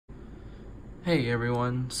Hey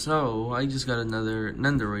everyone, so I just got another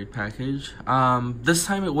Nendoroid package. This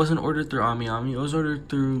time it wasn't ordered through AmiAmi, it was ordered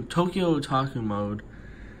through Tokyo Otaku Mode.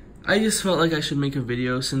 I just felt like I should make a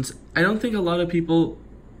video since I don't think a lot of people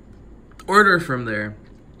order from there.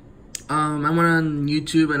 I went on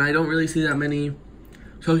YouTube and I don't really see that many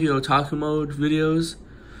Tokyo Otaku Mode videos,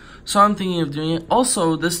 so I'm thinking of doing it.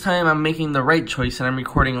 Also, this time I'm making the right choice and I'm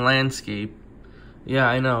recording landscape. Yeah,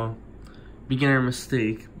 I know, beginner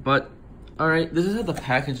mistake, but alright, this is how the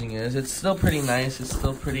packaging is. It's still pretty nice. It's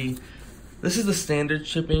still pretty... This is the standard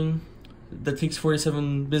shipping that takes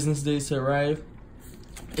 47 business days to arrive.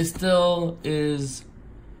 It still is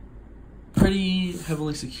pretty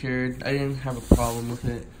heavily secured. I didn't have a problem with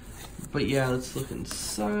it. But yeah, let's look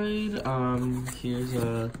inside. Here's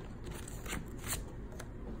a...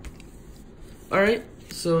 Alright,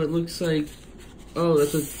 so it looks like... Oh,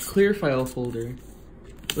 that's a clear file folder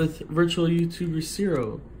with virtual YouTuber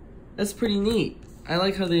Zero. That's pretty neat. I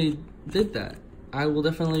like how they did that. I will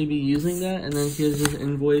definitely be using that. And then here's his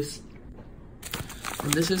invoice.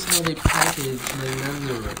 And this is how they package my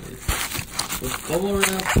Nendoroid. With bubble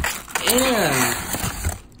wrap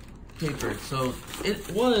and paper. So it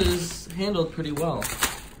was handled pretty well.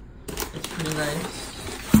 It's pretty nice.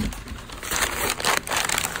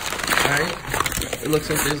 Alright. It looks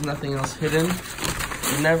like there's nothing else hidden.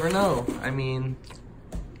 You never know. I mean,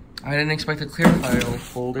 I didn't expect a clear file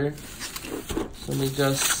folder. So let me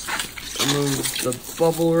just remove the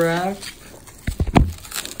bubble wrap.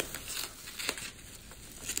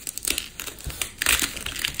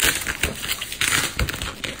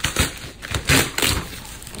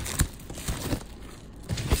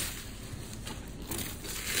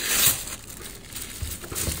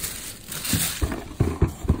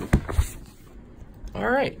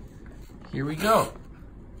 Alright, here we go.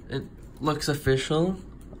 It looks official.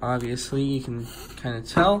 Obviously, you can kind of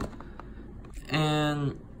tell.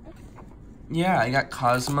 And yeah, I got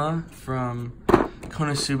Kazuma from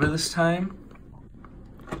Konosuba this time.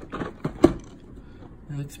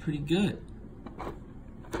 It looks pretty good.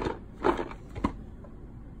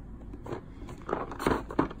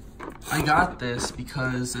 I got this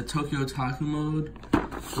because at Tokyo Otaku Mode,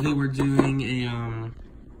 they were doing a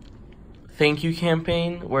thank you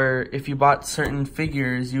campaign where if you bought certain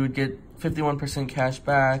figures, you would get 51% cash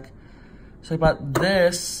back. So I bought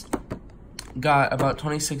this, got about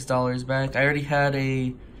 $26 back. I already had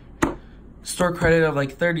a store credit of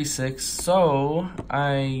like 36, so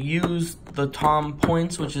I used the Tom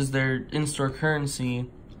points, which is their in-store currency,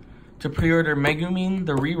 to pre-order Megumin,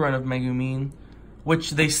 the rerun of Megumin,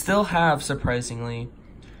 which they still have, surprisingly.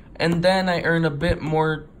 And then I earned a bit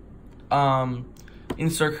more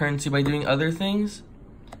in-store currency by doing other things,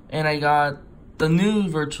 and I got the new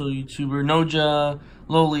virtual YouTuber, Noja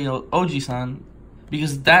Loli Oji-san,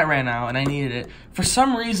 because that ran out and I needed it. For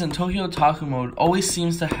some reason, Tokyo Otaku Mode always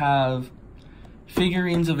seems to have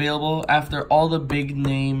figurines available after all the big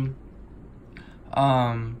name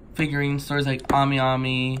figurine stores like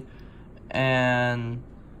AmiAmi and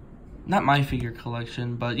not My Figure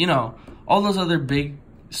Collection, but you know, all those other big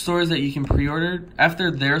stores that you can pre-order. After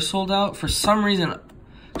they're sold out, for some reason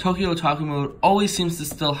Tokyo Otaku Mode always seems to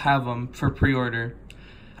still have them for pre-order.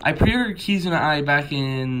 I pre-ordered Kizuna Ai back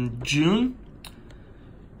in June.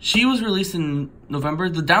 She was released in November.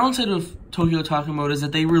 The downside of Tokyo Otaku Mode is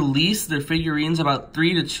that they release their figurines about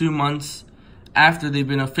 3 to 2 months after they've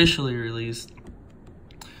been officially released.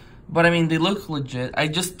 But I mean, they look legit. I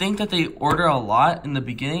just think that they order a lot in the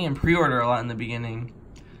beginning and pre-order a lot in the beginning.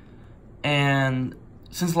 And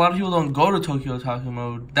since a lot of people don't go to Tokyo Otaku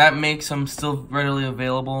Mode, that makes them still readily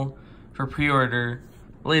available for pre-order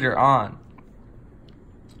later on.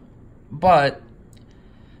 But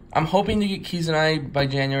I'm hoping to get Kizuna Ai by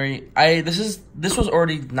January. This was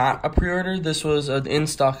already not a pre-order. This was an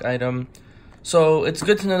in-stock item. So it's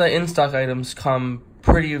good to know that in-stock items come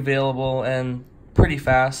pretty available and pretty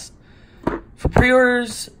fast. For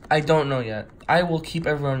pre-orders, I don't know yet. I will keep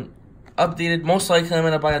everyone updated. Most likely I'm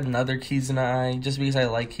going to buy another Kizuna Ai just because I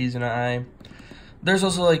like Kizuna Ai. There's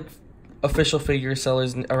also like official figure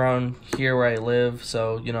sellers around here where I live,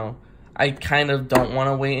 so you know, I kind of don't want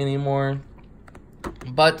to wait anymore.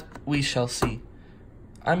 But we shall see.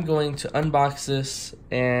 I'm going to unbox this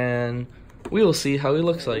and we will see how he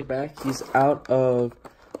looks like. Back, he's out of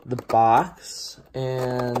the box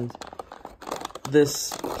and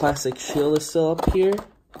this plastic shield is still up here.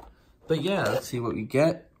 But yeah, let's see what we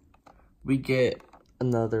get. We get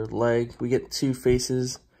another leg. We get two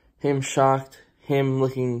faces. Him shocked, him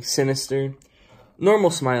looking sinister.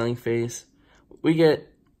 Normal smiling face. We get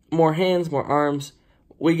more hands, more arms.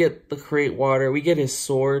 We get the create water. We get his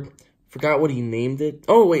sword. Forgot what he named it.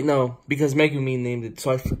 Oh, wait, no. Because Megumi named it,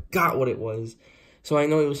 so I forgot what it was. So I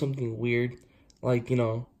know it was something weird. Like, you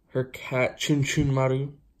know, her cat, Chun Chun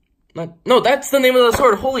Maru. No, that's the name of the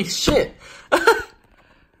sword. Holy shit.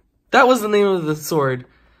 That was the name of the sword.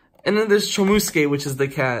 And then there's Chomusuke, which is the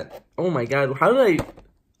cat. Oh my god, how did I...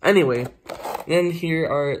 Anyway, and here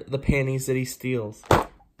are the panties that he steals.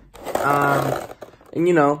 And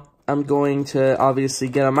you know, I'm going to obviously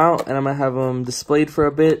get them out, and I'm going to have them displayed for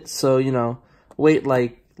a bit. So, you know, wait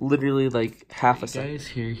like, literally like half a second. Guys,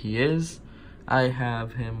 here he is. I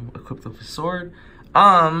have him equipped with a sword.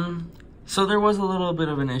 So there was a little bit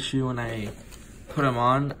of an issue when I put him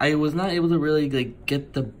on. I was not able to really like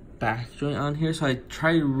get the back joint on here, so I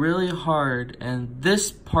tried really hard, and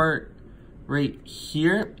this part right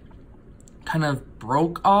here kind of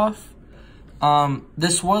broke off.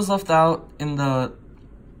 This was left out in the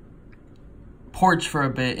porch for a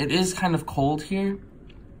bit. It is kind of cold here,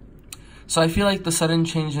 so I feel like the sudden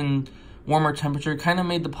change in warmer temperature kind of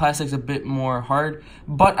made the plastics a bit more hard,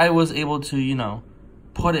 but I was able to, you know,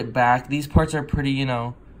 put it back. These parts are pretty, you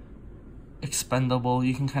know, expendable.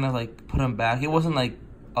 You can kind of like put them back. It wasn't like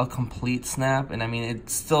a complete snap, and I mean,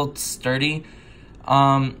 it's still sturdy.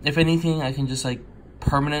 If anything, I can just like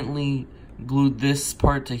permanently glue this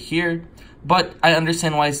part to here, but I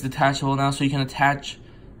understand why it's detachable now, so you can attach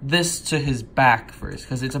this to his back first,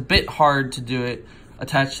 because it's a bit hard to do it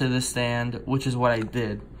attached to this stand, which is what I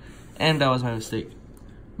did, and that was my mistake.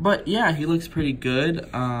 But yeah, he looks pretty good.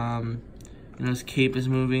 And his cape is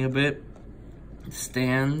moving a bit.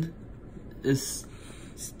 Stand is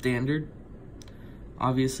standard.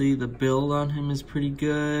 Obviously, the build on him is pretty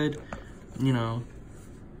good. You know,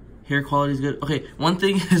 hair quality is good. Okay, one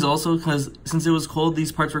thing is also, because since it was cold,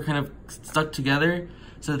 these parts were kind of stuck together,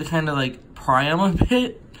 so they kind of like pry him a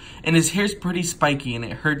bit. And his hair's pretty spiky, and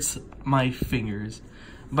it hurts my fingers.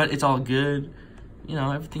 But it's all good. You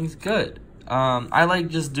know, everything's good. I like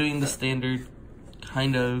just doing the standard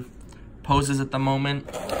kind of poses at the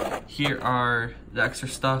moment. Here are the extra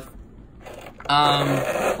stuff.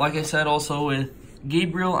 Like I said, also with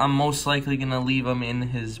Gabriel, I'm most likely gonna leave him in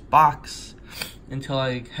his box until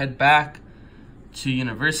I head back to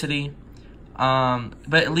university.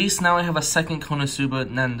 But at least now I have a second Konosuba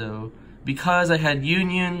Nendo. Because I had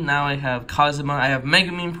Union, now I have Kazuma. I have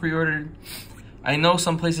Megumi pre-ordered. I know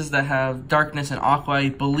some places that have Darkness and Aqua, I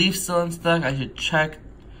believe, still in stock. I should check.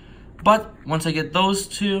 But once I get those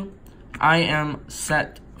two, I am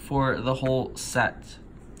set for the whole set,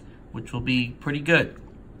 which will be pretty good.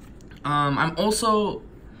 I'm also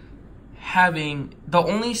having the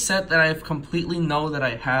only set that I've completely know that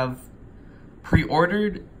I have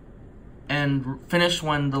pre-ordered and finished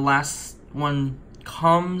when the last one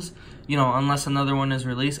comes, you know, unless another one is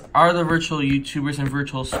released, are the virtual YouTubers and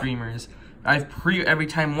virtual streamers. Every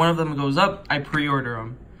time one of them goes up, I pre-order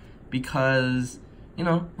them because, you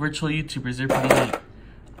know, virtual YouTubers, they're pretty neat.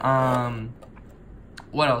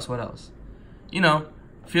 What else? You know,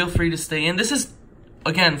 feel free to stay in. This is,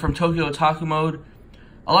 again, from Tokyo Otaku Mode.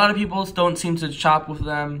 A lot of people don't seem to shop with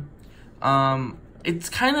them. It's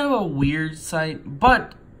kind of a weird site,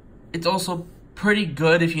 but it's also pretty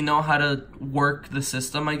good if you know how to work the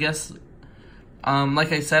system, I guess.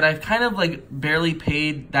 Like I said, I've kind of like barely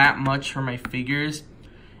paid that much for my figures,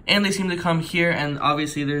 and they seem to come here, and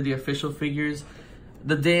obviously they're the official figures.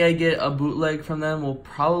 The day I get a bootleg from them will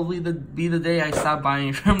probably be the day I stop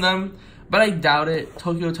buying from them, but I doubt it.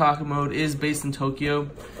 Tokyo Otaku Mode is based in Tokyo,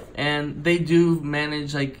 and they do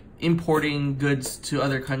manage like importing goods to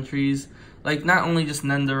other countries, like not only just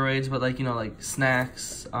Nendoroids, but like, you know, like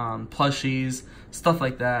snacks, plushies, stuff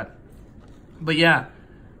like that. But yeah,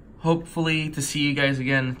 hopefully to see you guys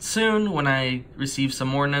again soon when I receive some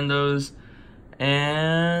more Nendos,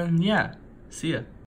 and yeah, see ya.